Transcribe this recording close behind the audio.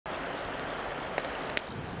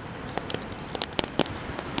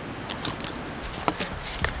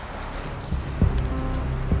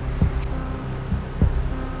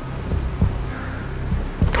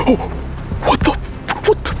What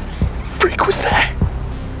the freak was that?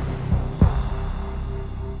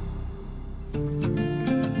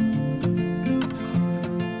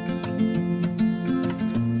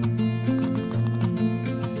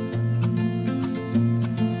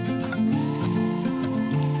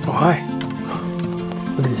 Oh, hi.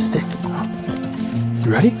 Look at this stick.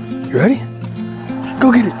 You ready? You ready?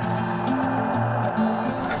 Go get it.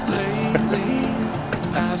 Lately,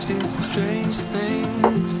 I've seen some strange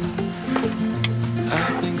things. I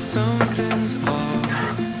think something's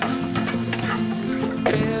off.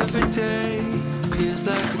 Every day feels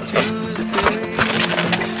like a Tuesday.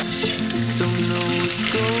 Don't know what's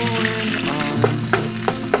going on.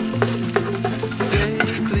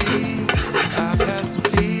 Vaguely, I've had some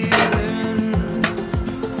feelings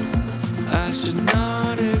I should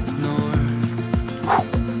not ignore.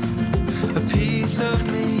 A piece of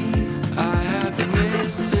me I have been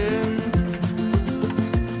missing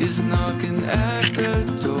is knocking at the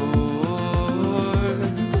door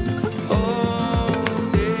all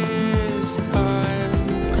this time.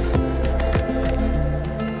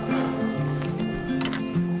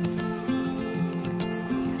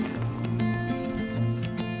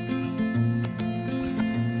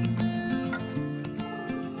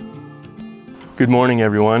 Good morning,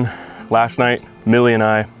 everyone. Last night, Millie and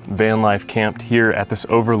I van life camped here at this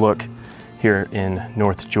overlook here in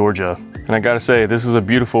North Georgia. And I gotta say, this is a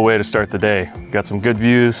beautiful way to start the day. We've got some good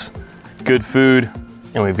views, good food,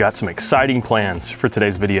 and we've got some exciting plans for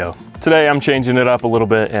today's video. Today, I'm changing it up a little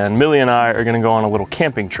bit, and Millie and I are gonna go on a little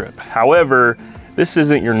camping trip. However, this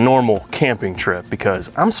isn't your normal camping trip because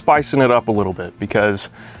I'm spicing it up a little bit because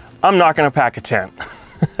I'm not gonna pack a tent.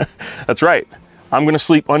 That's right. I'm gonna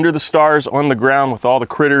sleep under the stars on the ground with all the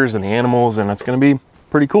critters and the animals, and it's gonna be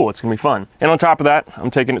pretty cool. It's gonna be fun. And on top of that,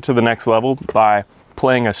 I'm taking it to the next level by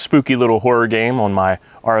playing a spooky little horror game on my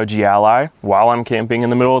ROG Ally while I'm camping in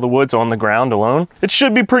the middle of the woods on the ground alone. It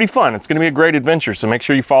should be pretty fun. It's gonna be a great adventure, so make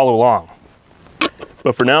sure you follow along.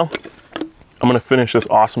 But for now, I'm gonna finish this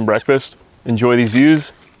awesome breakfast, enjoy these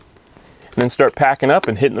views, and then start packing up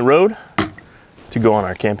and hitting the road to go on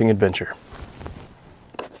our camping adventure.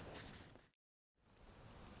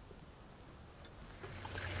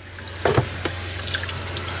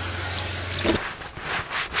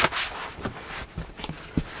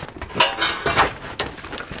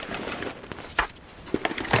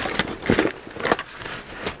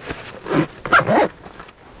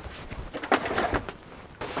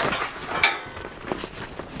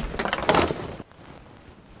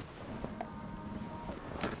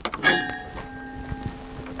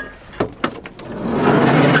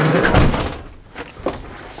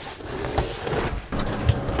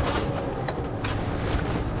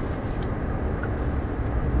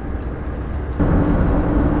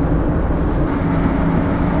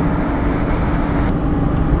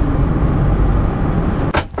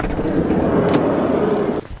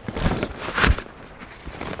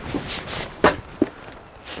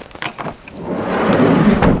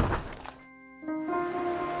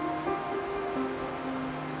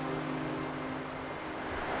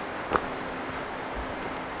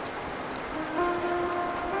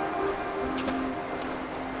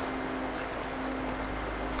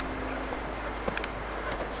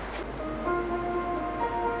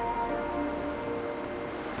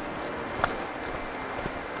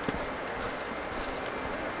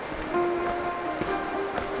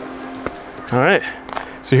 All right,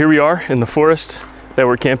 so here we are in the forest that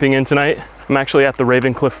we're camping in tonight. I'm actually at the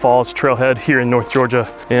Ravencliff Falls trailhead here in North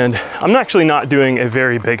Georgia, and I'm actually not doing a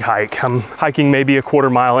very big hike. I'm hiking maybe a quarter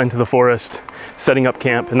mile into the forest, setting up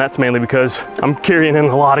camp, and that's mainly because I'm carrying in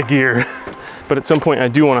a lot of gear. But at some point I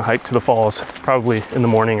do want to hike to the falls, probably in the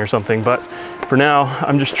morning or something. But for now,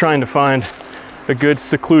 I'm just trying to find a good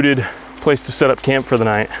secluded place to set up camp for the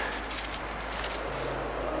night.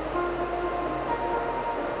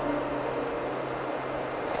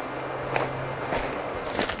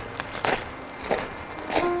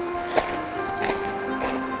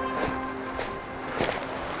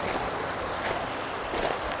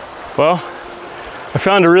 Well, I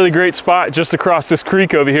found a really great spot just across this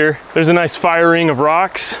creek over here. There's a nice fire ring of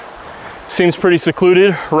rocks. Seems pretty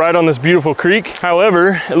secluded right on this beautiful creek.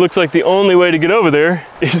 However, it looks like the only way to get over there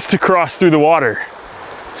is to cross through the water.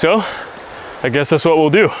 So, I guess that's what we'll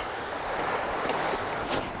do.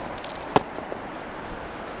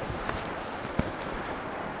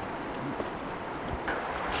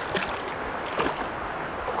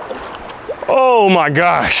 Oh my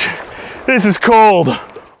gosh, this is cold.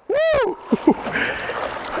 Woo!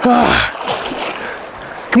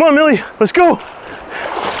 Come on, Millie, let's go.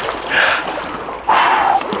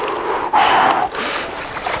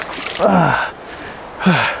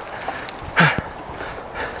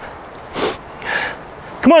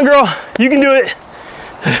 Come on, girl, you can do it.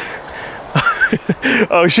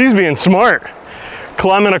 Oh, she's being smart.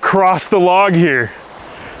 Climbing across the log here.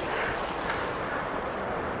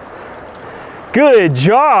 Good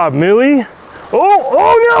job, Millie.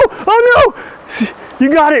 Oh no, oh no.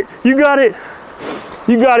 You got it, you got it.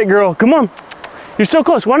 You got it, girl, come on. You're so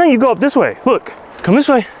close, why don't you go up this way? Look, come this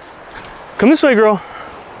way. Come this way, girl.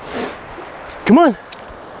 Come on,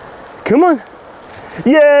 come on.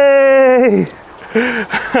 Yay!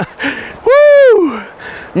 Woo!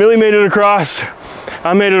 Millie made it across,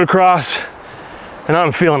 I made it across, and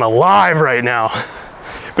I'm feeling alive right now.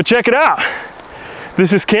 But check it out.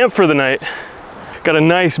 This is camp for the night. Got a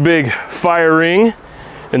nice big fire ring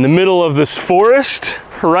in the middle of this forest,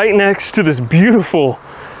 right next to this beautiful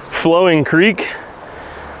flowing creek.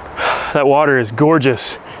 That water is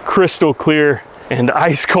gorgeous, crystal clear, and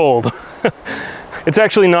ice cold. It's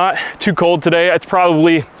actually not too cold today. It's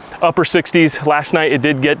probably upper 60s. Last night it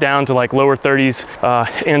did get down to like lower 30s,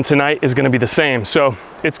 and tonight is gonna be the same. So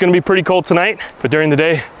it's gonna be pretty cold tonight, but during the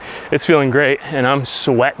day, it's feeling great and I'm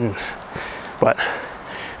sweating. But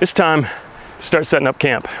it's time to start setting up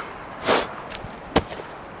camp.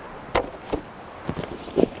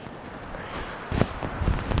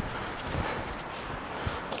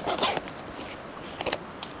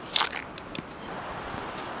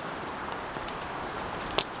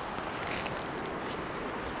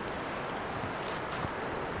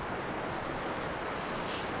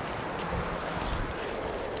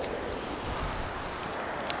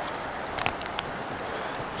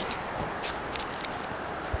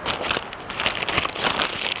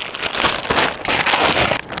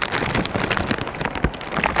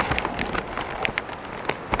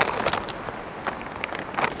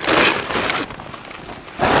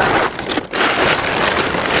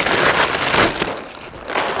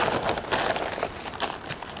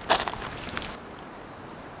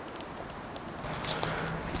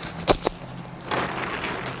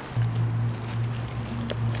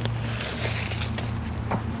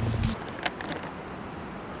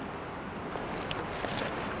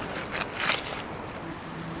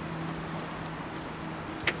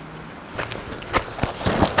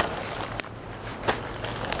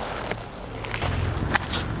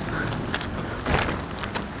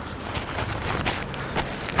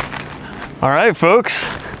 All right, folks,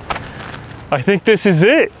 I think this is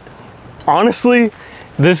it. Honestly,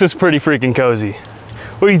 this is pretty freaking cozy.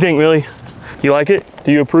 What do you think, Millie? You like it?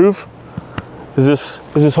 Do you approve? Is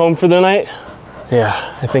this home for the night?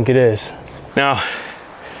 Yeah, I think it is. Now,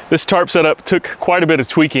 this tarp setup took quite a bit of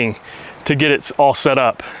tweaking to get it all set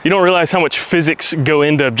up. You don't realize how much physics go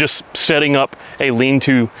into just setting up a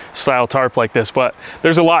lean-to style tarp like this, but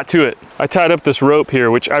there's a lot to it. I tied up this rope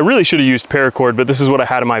here, which I really should have used paracord, but this is what I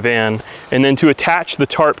had in my van. And then to attach the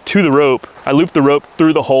tarp to the rope, I looped the rope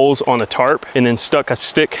through the holes on the tarp and then stuck a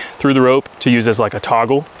stick through the rope to use as like a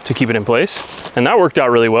toggle to keep it in place. And that worked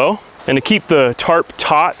out really well. And to keep the tarp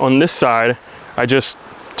taut on this side, I just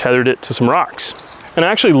tethered it to some rocks. And I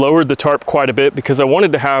actually lowered the tarp quite a bit because I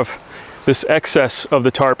wanted to have this excess of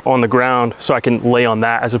the tarp on the ground so I can lay on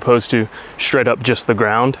that as opposed to straight up just the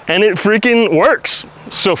ground. And it freaking works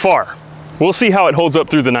so far. We'll see how it holds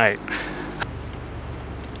up through the night.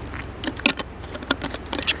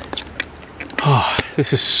 Oh,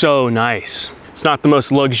 this is so nice. It's not the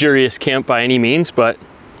most luxurious camp by any means, but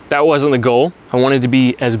that wasn't the goal. I wanted to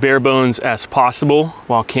be as bare bones as possible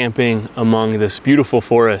while camping among this beautiful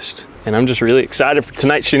forest. And I'm just really excited for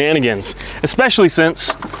tonight's shenanigans, especially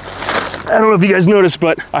since, I don't know if you guys noticed,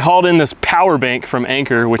 but I hauled in this power bank from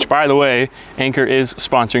Anker, which by the way, Anker is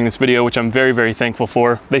sponsoring this video, which I'm very, very thankful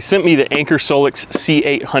for. They sent me the Anker Solix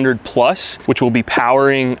C800 Plus, which will be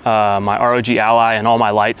powering my ROG Ally and all my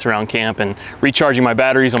lights around camp and recharging my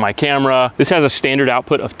batteries on my camera. This has a standard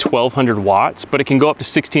output of 1200 watts, but it can go up to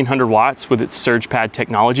 1600 watts with its surge pad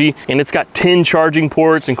technology. And it's got 10 charging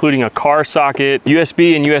ports, including a car socket,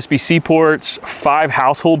 USB and USB-C ports, 5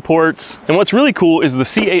 household ports. And what's really cool is the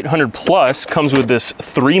C800 Plus comes with this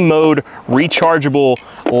 3-mode rechargeable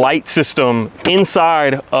light system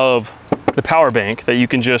inside of the power bank that you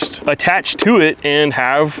can just attach to it and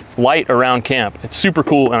have light around camp. It's super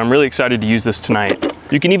cool and I'm really excited to use this tonight.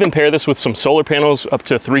 You can even pair this with some solar panels up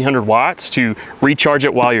to 300 watts to recharge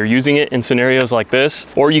it while you're using it in scenarios like this,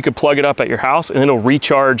 or you could plug it up at your house and it'll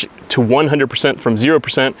recharge to 100% from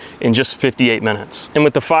 0% in just 58 minutes. And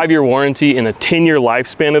with the 5-year warranty and the 10-year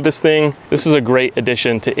lifespan of this thing, this is a great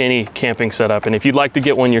addition to any camping setup. And if you'd like to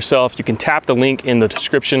get one yourself, you can tap the link in the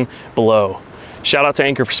description below. Shout out to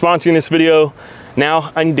Anker for sponsoring this video,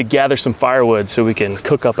 Now I need to gather some firewood so we can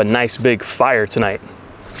cook up a nice big fire tonight.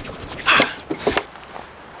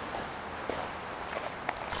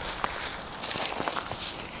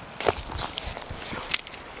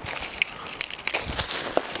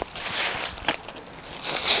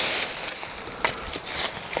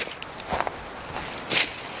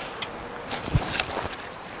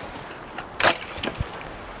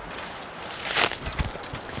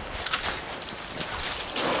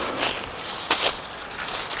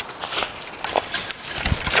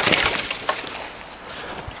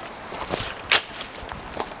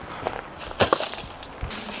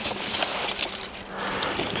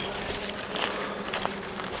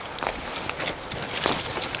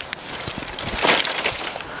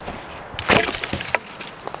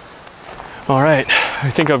 All right, I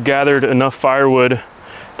think I've gathered enough firewood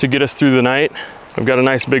to get us through the night. I've got a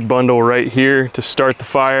nice big bundle right here to start the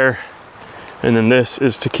fire, and then this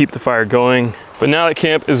is to keep the fire going. But now that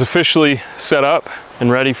camp is officially set up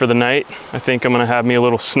and ready for the night, I think I'm gonna have me a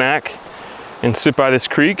little snack and sit by this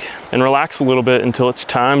creek and relax a little bit until it's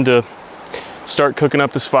time to start cooking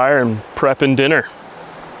up this fire and prepping dinner.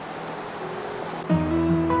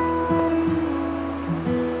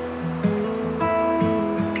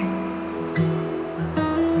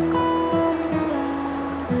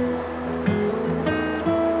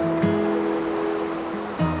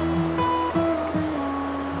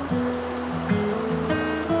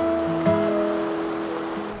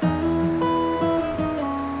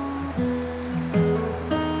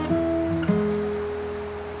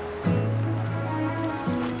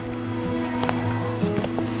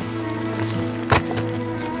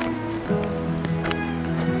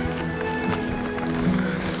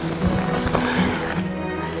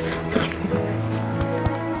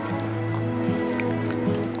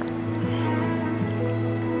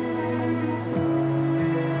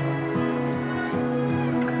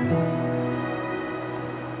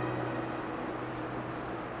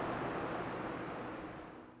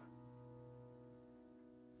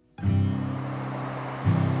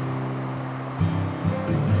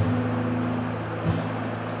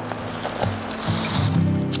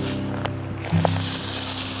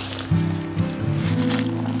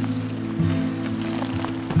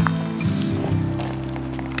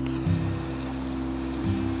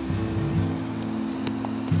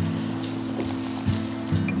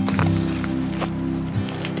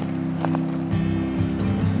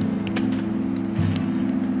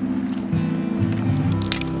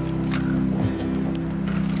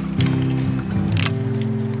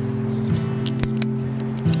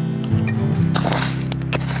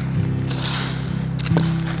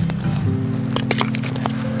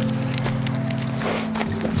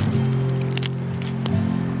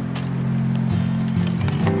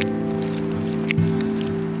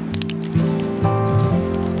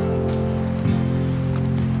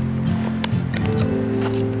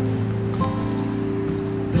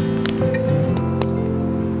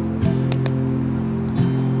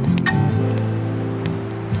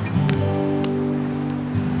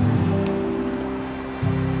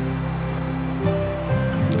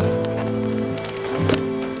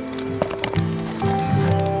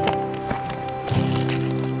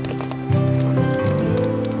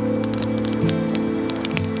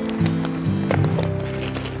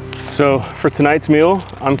 So for tonight's meal,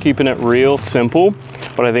 I'm keeping it real simple,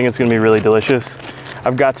 but I think it's gonna be really delicious.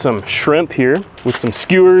 I've got some shrimp here with some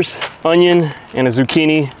skewers, onion, and a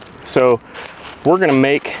zucchini. So we're gonna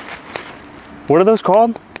make, what are those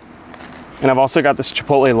called? And I've also got this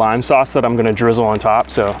chipotle lime sauce that I'm gonna drizzle on top.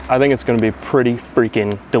 So I think it's gonna be pretty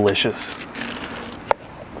freaking delicious.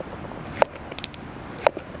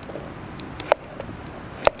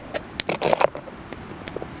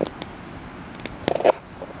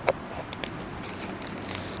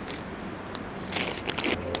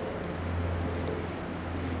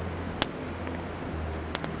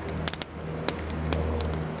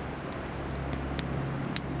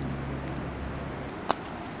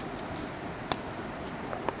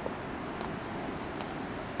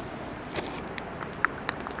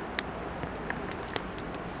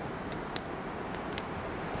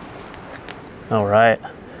 All right,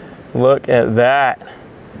 look at that.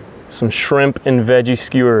 Some shrimp and veggie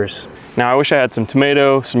skewers. Now I wish I had some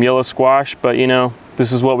tomato, some yellow squash, but you know,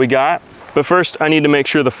 this is what we got. But first I need to make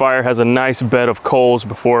sure the fire has a nice bed of coals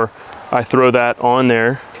before I throw that on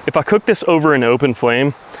there. If I cook this over an open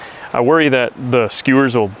flame, I worry that the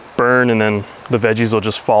skewers will burn and then the veggies will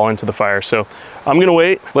just fall into the fire. So I'm gonna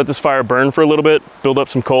wait, let this fire burn for a little bit, build up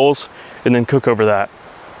some coals, and then cook over that.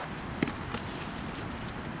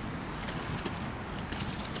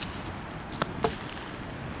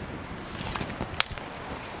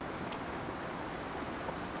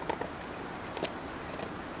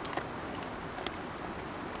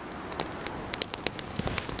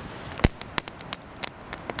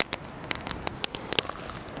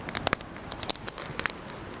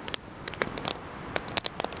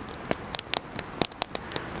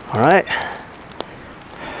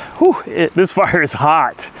 whew, this fire is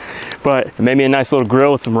hot, but it made me a nice little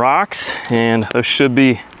grill with some rocks, and those should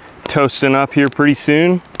be toasting up here pretty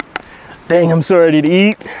soon. Dang, I'm so ready to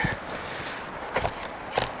eat.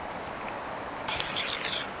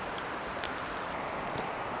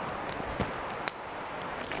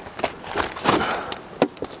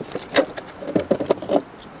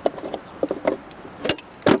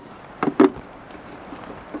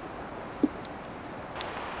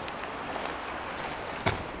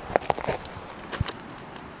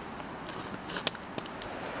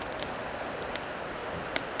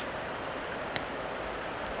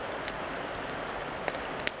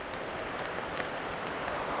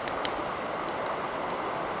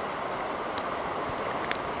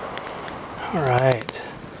 All right.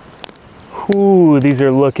 Ooh, these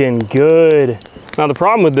are looking good. Now the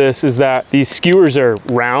problem with this is that these skewers are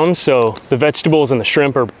round, so the vegetables and the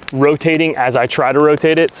shrimp are rotating as I try to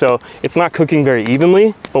rotate it, so it's not cooking very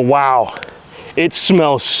evenly, but wow, it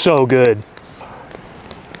smells so good.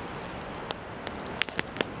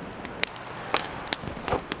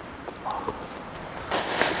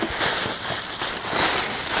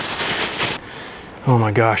 Oh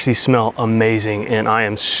my gosh, these smell amazing and I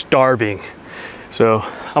am starving. So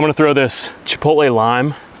I'm gonna throw this chipotle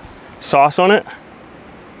lime sauce on it.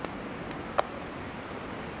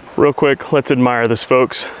 Real quick, let's admire this,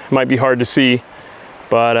 folks. It might be hard to see,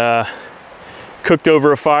 but cooked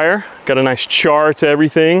over a fire. Got a nice char to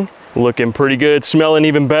everything. Looking pretty good, smelling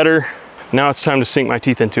even better. Now it's time to sink my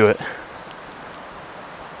teeth into it.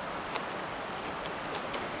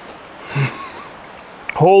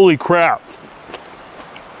 Holy crap.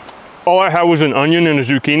 All I had was an onion and a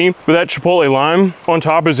zucchini, but that chipotle lime on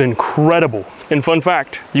top is incredible. And fun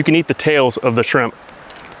fact, you can eat the tails of the shrimp.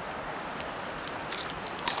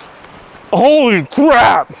 Holy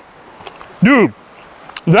crap! Dude,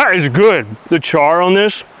 that is good. The char on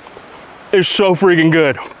this is so freaking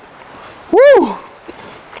good. Woo!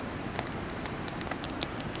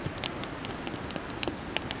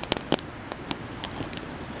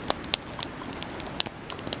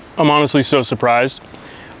 I'm honestly so surprised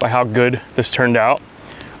by how good this turned out.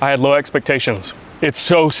 I had low expectations. It's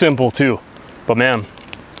so simple too, but man,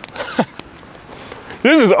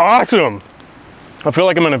 this is awesome. I feel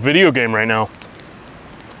like I'm in a video game right now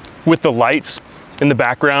with the lights in the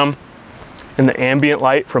background and the ambient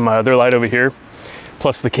light from my other light over here,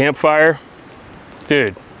 plus the campfire.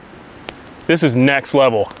 Dude, this is next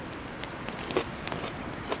level.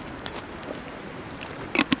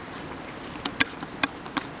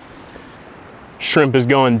 Shrimp is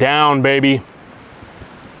going down, baby.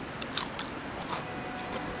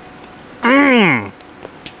 Mmm.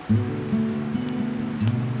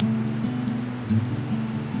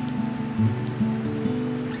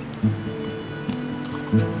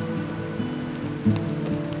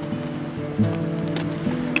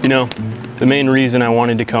 You know, the main reason I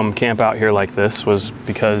wanted to come camp out here like this was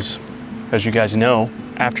because, as you guys know,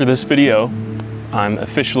 after this video, I'm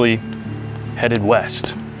officially headed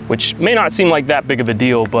west. Which may not seem like that big of a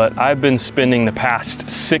deal, but I've been spending the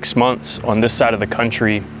past 6 months on this side of the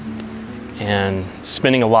country and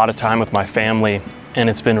spending a lot of time with my family, and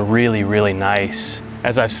it's been really, really nice.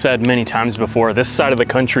 As I've said many times before, this side of the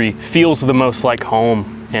country feels the most like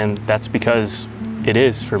home, and that's because it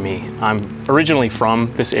is for me. I'm originally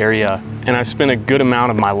from this area, and I've spent a good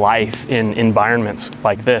amount of my life in environments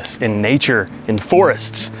like this, in nature, in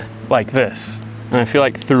forests like this. And I feel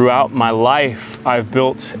like throughout my life, I've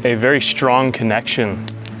built a very strong connection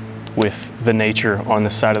with the nature on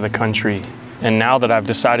this side of the country. And now that I've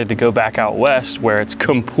decided to go back out west where it's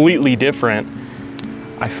completely different,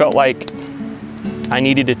 I felt like I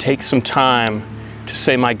needed to take some time to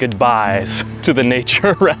say my goodbyes to the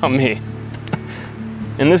nature around me.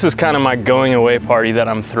 And this is kind of my going away party that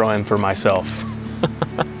I'm throwing for myself.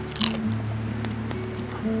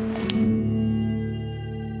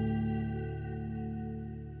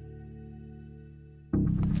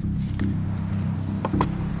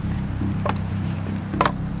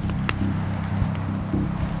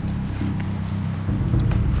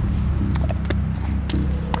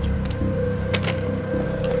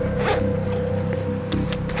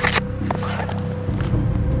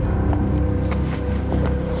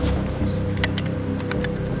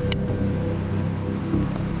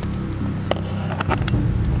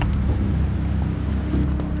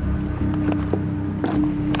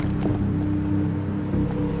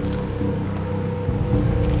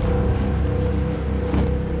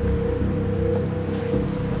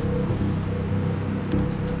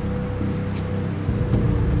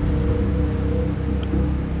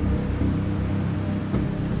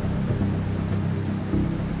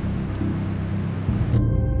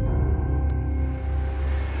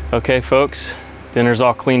 Okay folks, dinner's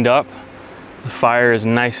all cleaned up. The fire is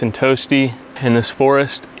nice and toasty, and this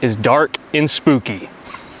forest is dark and spooky.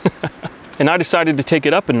 And I decided to take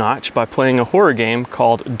it up a notch by playing a horror game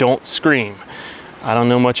called Don't Scream. I don't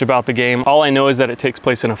know much about the game. All I know is that it takes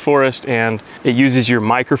place in a forest and it uses your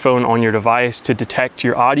microphone on your device to detect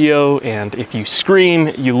your audio, and if you scream,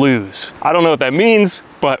 you lose. I don't know what that means,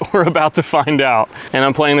 but we're about to find out. And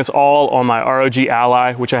I'm playing this all on my ROG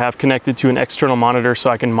Ally, which I have connected to an external monitor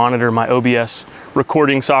so I can monitor my OBS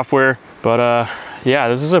recording software. But yeah,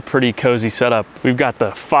 this is a pretty cozy setup. We've got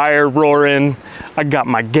the fire roaring. I got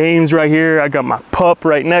my games right here. I got my pup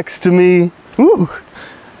right next to me. Woo!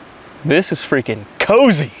 This is freaking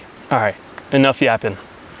cozy. All right, enough yapping.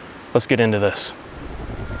 Let's get into this.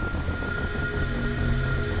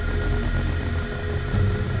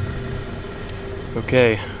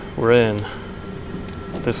 Okay, we're in.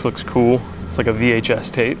 This looks cool. It's like a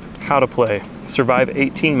VHS tape. How to play. Survive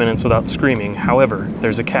 18 minutes without screaming. However,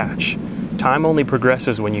 there's a catch. Time only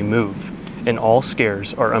progresses when you move, and all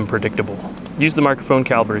scares are unpredictable. Use the microphone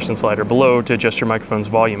calibration slider below to adjust your microphone's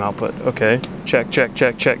volume output. Okay, check, check,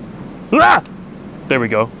 check, check. Ah! There we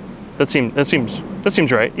go. That seems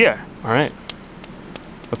right. Yeah. All right.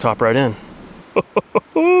 Let's hop right in.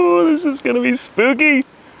 Oh, this is gonna be spooky.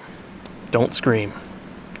 Don't scream.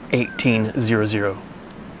 1800.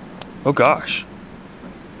 Oh gosh.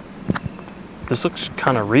 This looks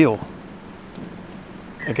kind of real.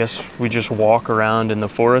 I guess we just walk around in the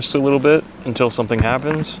forest a little bit until something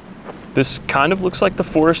happens. This kind of looks like the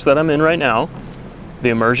forest that I'm in right now. The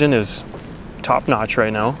immersion is top notch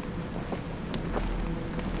right now.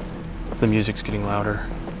 The music's getting louder.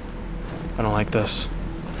 I don't like this.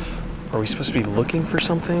 Are we supposed to be looking for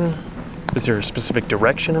something? Is there a specific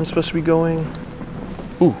direction I'm supposed to be going?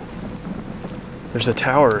 Ooh, there's a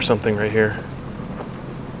tower or something right here.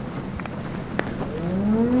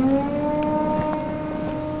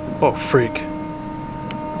 Oh, freak.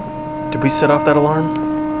 Did we set off that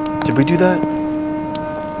alarm? Did we do that?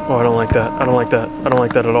 Oh, I don't like that. I don't like that. I don't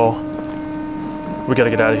like that at all. We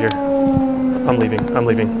gotta get out of here. I'm leaving. I'm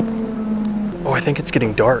leaving. Oh, I think it's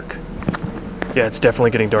getting dark. Yeah, it's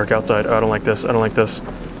definitely getting dark outside. Oh, I don't like this. I don't like this.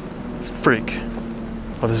 Freak.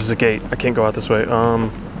 Oh, this is a gate. I can't go out this way.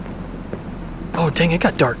 Oh, dang, it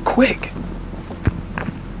got dark quick.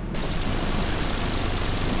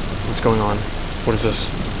 What's going on? What is this?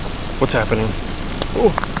 What's happening?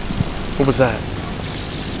 Oh, what was that?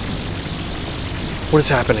 What is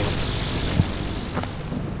happening?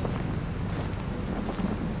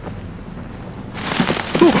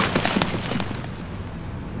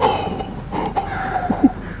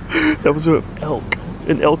 That was an elk.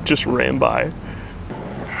 An elk just ran by.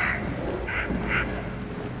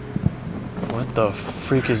 What the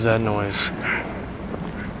freak is that noise?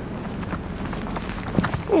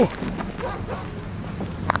 Oh.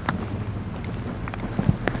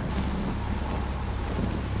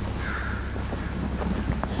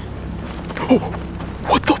 Oh,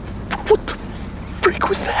 what the freak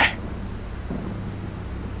was that?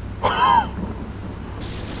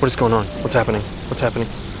 What is going on? What's happening? What's happening?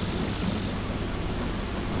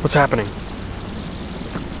 What's happening?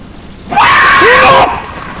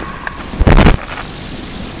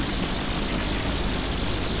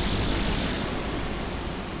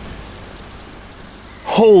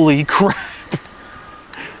 Holy crap.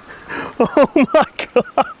 Oh my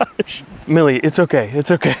gosh. Millie, it's okay. It's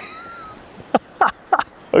okay.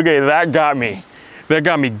 Okay, that got me. That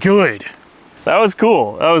got me good. That was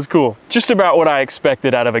cool. That was cool. Just about what I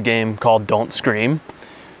expected out of a game called Don't Scream.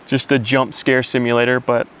 Just a jump scare simulator,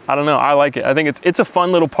 but I don't know, I like it. I think it's a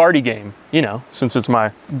fun little party game, you know, since it's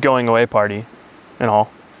my going away party and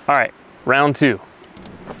all. All right, round 2.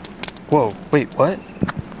 Whoa, wait, what?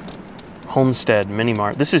 Homestead Mini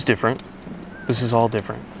Mart. This is different. This is all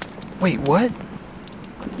different. Wait, what?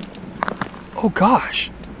 Oh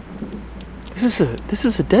gosh. This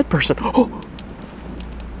is a dead person. Oh.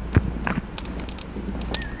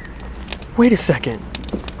 Wait a second.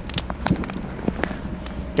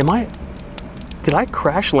 Did I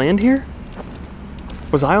crash land here?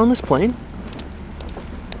 Was I on this plane?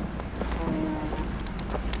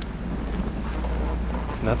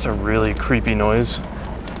 That's a really creepy noise.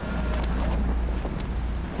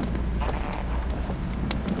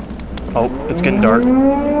 Oh, it's getting dark.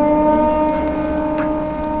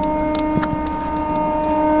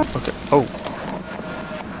 Okay, oh.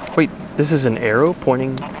 Wait, this is an arrow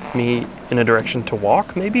pointing me in a direction to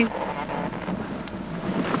walk, maybe?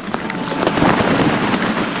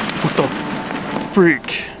 What the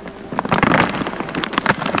freak?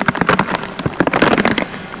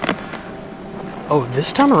 Oh,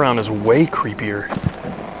 this time around is way creepier.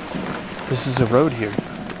 This is a road here.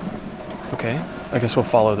 Okay, I guess we'll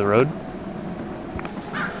follow the road.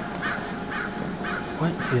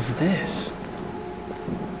 What is this?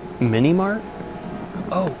 Mini Mart?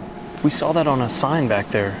 Oh, we saw that on a sign back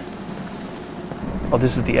there. Oh,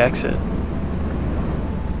 this is the exit.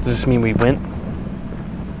 Does this mean we went?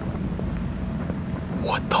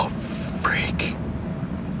 What the freak?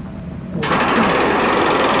 What the?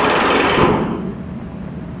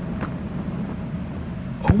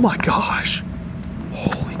 Oh my gosh.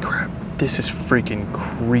 Holy crap. This is freaking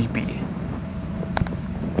creepy.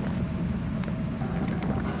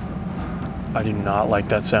 I do not like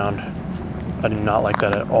that sound. I do not like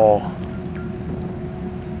that at all.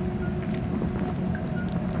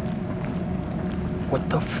 What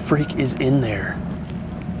the freak is in there?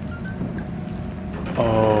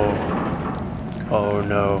 Oh. Oh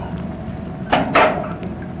no.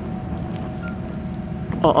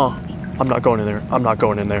 I'm not going in there. I'm not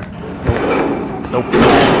going in there. Nope. Nope.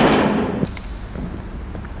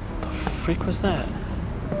 What the freak was that?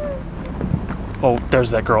 Oh,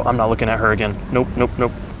 there's that girl. I'm not looking at her again. Nope, nope,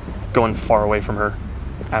 nope. Going far away from her.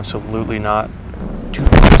 Absolutely not. Dude,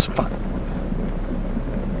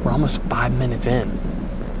 we're almost 5 minutes in.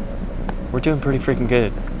 We're doing pretty freaking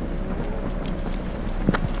good.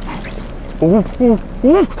 Ooh, ooh, ooh,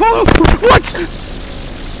 ooh, what?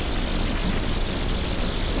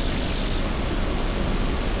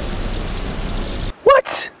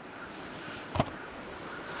 What?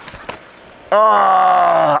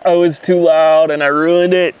 Ah, I was too loud and I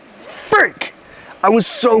ruined it. Frick! I was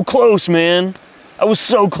so close, man. I was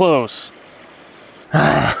so close.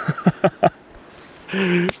 But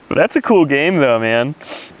that's a cool game though, man.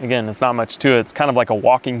 Again, it's not much to it. It's kind of like a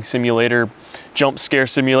walking simulator, jump scare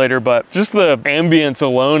simulator, but just the ambience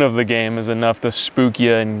alone of the game is enough to spook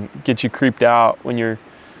you and get you creeped out when you're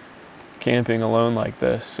camping alone like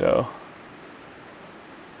this, so.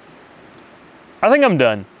 I think I'm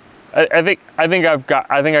done. I think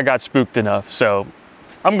I got spooked enough, so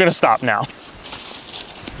I'm gonna stop now.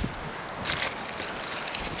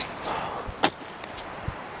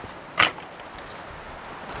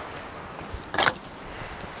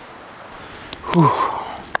 Whew.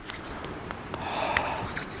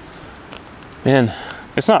 Man,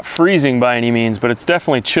 it's not freezing by any means, but it's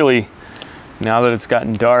definitely chilly now that it's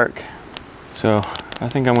gotten dark. So I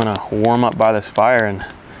think I'm gonna warm up by this fire and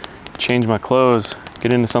change my clothes,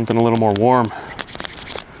 get into something a little more warm.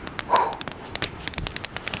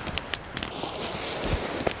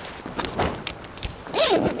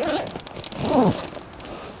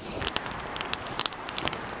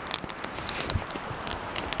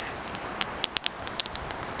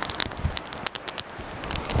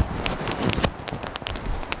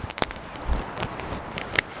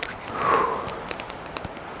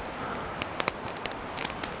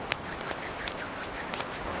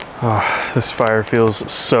 Oh, this fire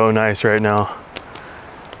feels so nice right now.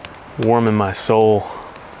 Warming my soul.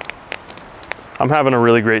 I'm having a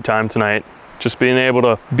really great time tonight. Just being able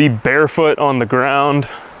to be barefoot on the ground,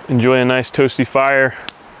 enjoy a nice toasty fire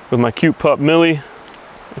with my cute pup Millie.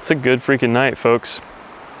 It's a good freaking night, folks.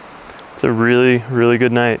 It's a really, really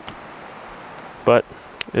good night. But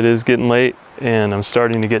it is getting late and I'm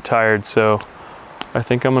starting to get tired, so I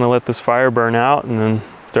think I'm gonna let this fire burn out and then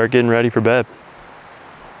start getting ready for bed.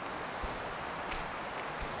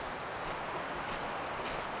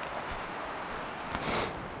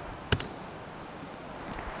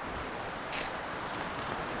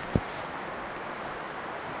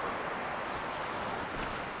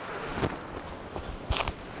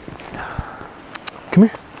 Come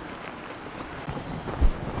here.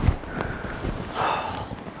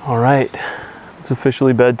 All right, it's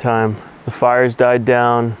officially bedtime. The fire's died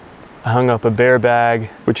down. I hung up a bear bag,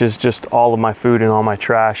 which is just all of my food and all my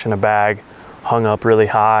trash in a bag, hung up really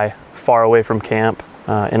high, far away from camp.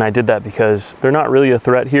 And I did that because they're not really a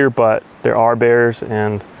threat here, but there are bears,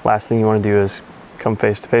 and last thing you want to do is come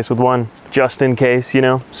face to face with one, just in case, you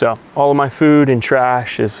know? So all of my food and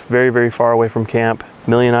trash is very, very far away from camp.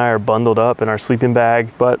 Millie and I are bundled up in our sleeping bag,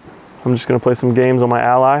 but I'm just gonna play some games on my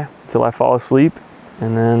Ally until I fall asleep,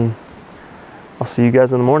 and then I'll see you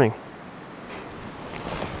guys in the morning.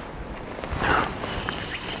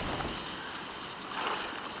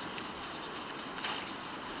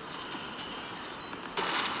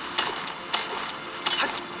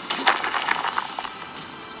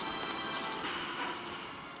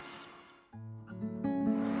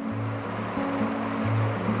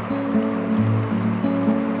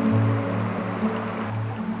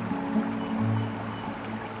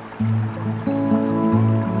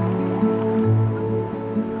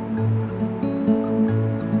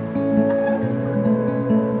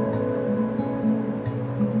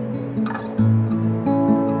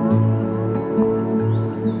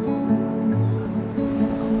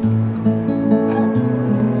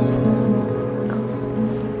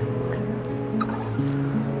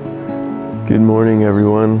 Good morning,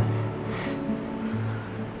 everyone.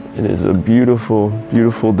 It is a beautiful,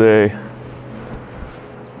 beautiful day.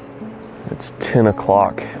 It's 10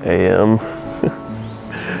 o'clock a.m.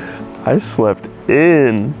 I slept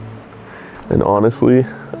in. And honestly,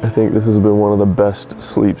 I think this has been one of the best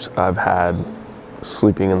sleeps I've had,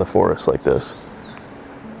 sleeping in the forest like this.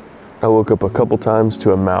 I woke up a couple times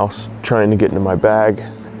to a mouse trying to get into my bag,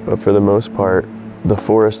 but for the most part, the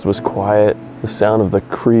forest was quiet. The sound of the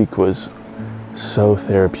creek was so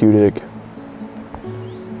therapeutic.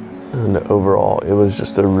 And overall, it was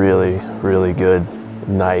just a really, really good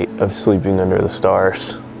night of sleeping under the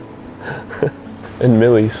stars. And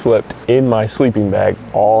Millie slept in my sleeping bag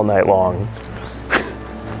all night long.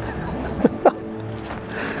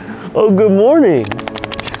 Oh, good morning.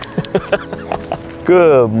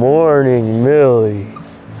 Good morning, Millie.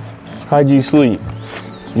 How'd you sleep?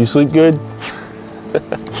 You sleep good?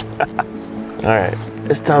 All right,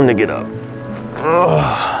 it's time to get up.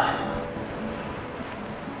 Ugh.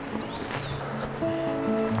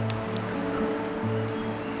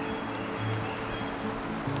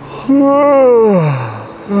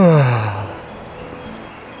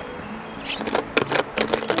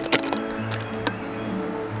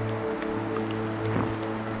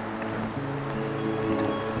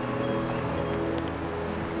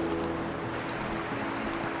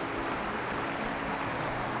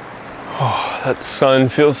 Oh, that sun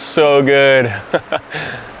feels so good.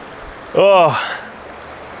 Oh.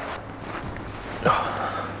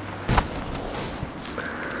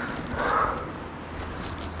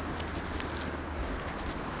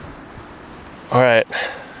 All right,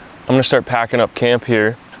 I'm gonna start packing up camp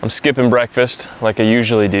here. I'm skipping breakfast like I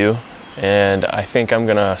usually do, and I think I'm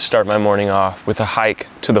gonna start my morning off with a hike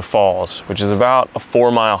to the falls, which is about a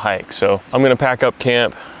 4-mile hike. So I'm gonna pack up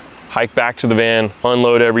camp, hike back to the van,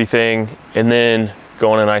 unload everything, and then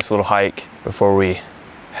go on a nice little hike before we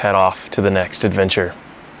head off to the next adventure.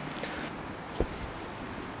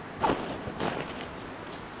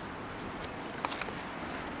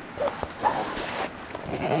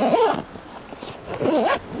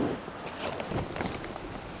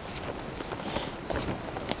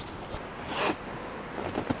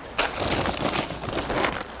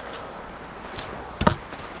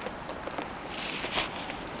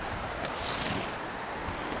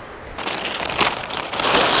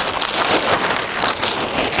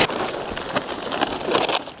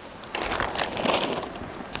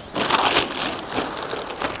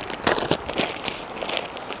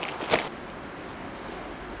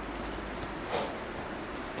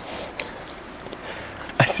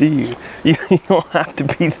 I see you. You don't have to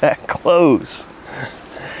be that close.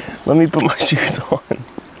 Let me put my shoes on.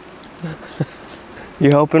 You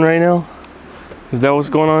helping right now? Is that what's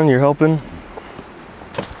going on? You're helping?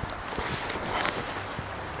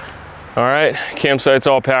 All right, campsite's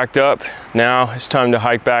all packed up. Now it's time to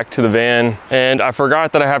hike back to the van. And I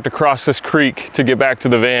forgot that I have to cross this creek to get back to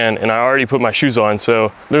the van, and I already put my shoes on.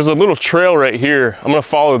 So there's a little trail right here. I'm gonna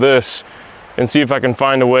follow this and see if I can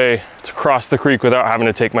find a way to cross the creek without having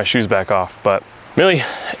to take my shoes back off. But Millie,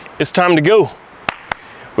 it's time to go.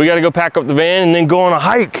 We gotta go pack up the van and then go on a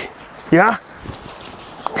hike. Yeah?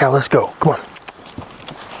 Yeah, let's go, come on.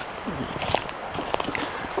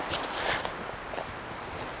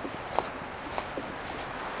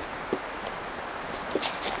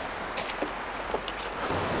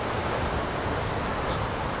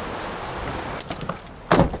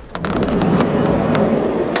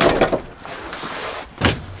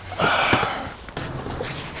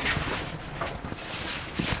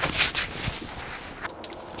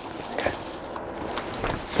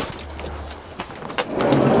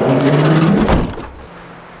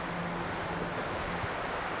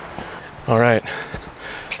 All right,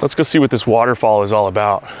 let's go see what this waterfall is all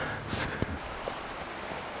about.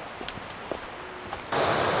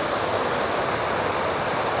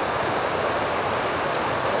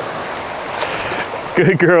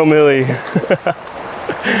 Good girl, Millie.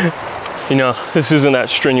 You know, this isn't that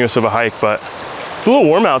strenuous of a hike, but it's a little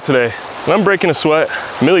warm out today. And I'm breaking a sweat.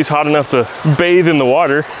 Millie's hot enough to bathe in the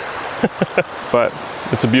water. But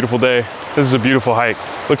it's a beautiful day. This is a beautiful hike.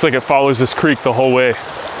 Looks like it follows this creek the whole way.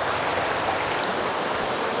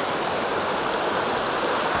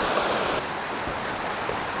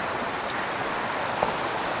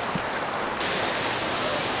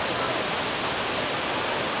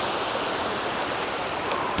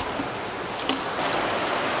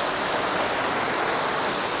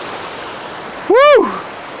 Woo!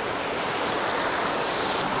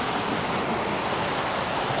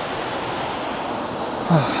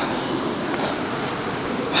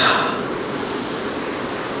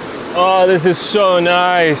 Oh, this is so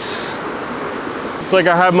nice. It's like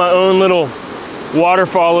I have my own little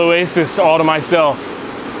waterfall oasis all to myself.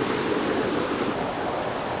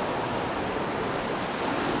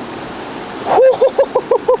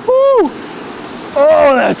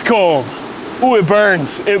 Oh, that's cold. Ooh, it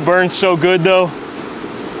burns. It burns so good though.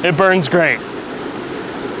 It burns great.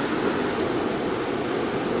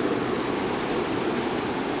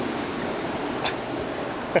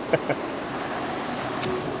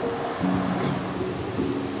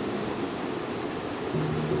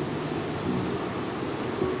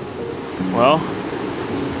 Well,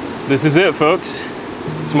 this is it, folks.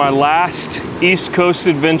 It's my last East Coast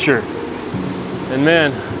adventure. And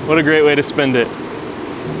man, what a great way to spend it.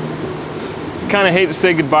 Kind of hate to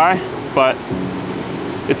say goodbye, but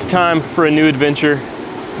it's time for a new adventure.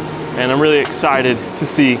 And I'm really excited to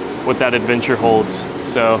see what that adventure holds.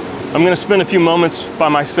 So I'm gonna spend a few moments by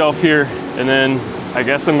myself here, and then I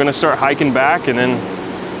guess I'm gonna start hiking back and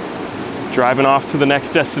then driving off to the next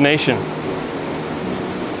destination.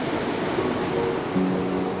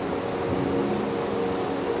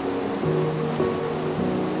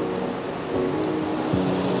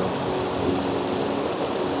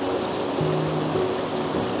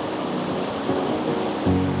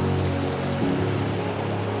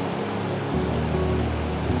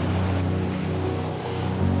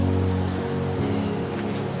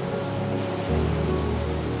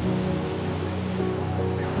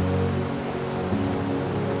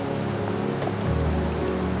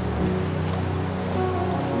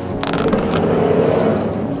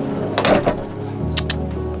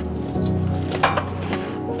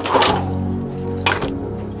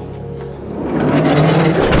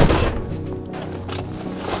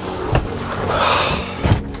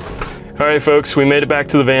 All right, folks, we made it back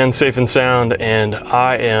to the van safe and sound, and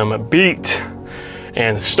I am beat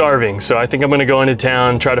and starving. So I think I'm gonna go into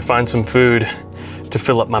town, try to find some food to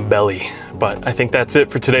fill up my belly. But I think that's it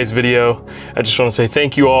for today's video. I just wanna say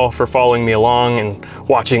thank you all for following me along and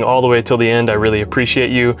watching all the way till the end. I really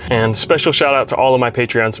appreciate you. And special shout out to all of my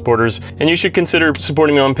Patreon supporters. And you should consider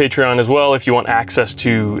supporting me on Patreon as well if you want access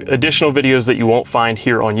to additional videos that you won't find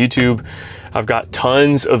here on YouTube. I've got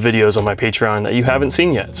tons of videos on my Patreon that you haven't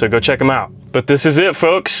seen yet, so go check them out. But this is it,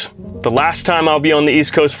 folks. The last time I'll be on the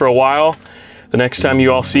East Coast for a while. The next time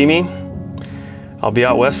you all see me, I'll be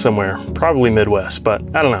out west somewhere, probably Midwest, but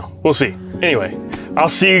I don't know, we'll see. Anyway, I'll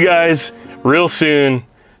see you guys real soon.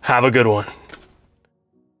 Have a good one.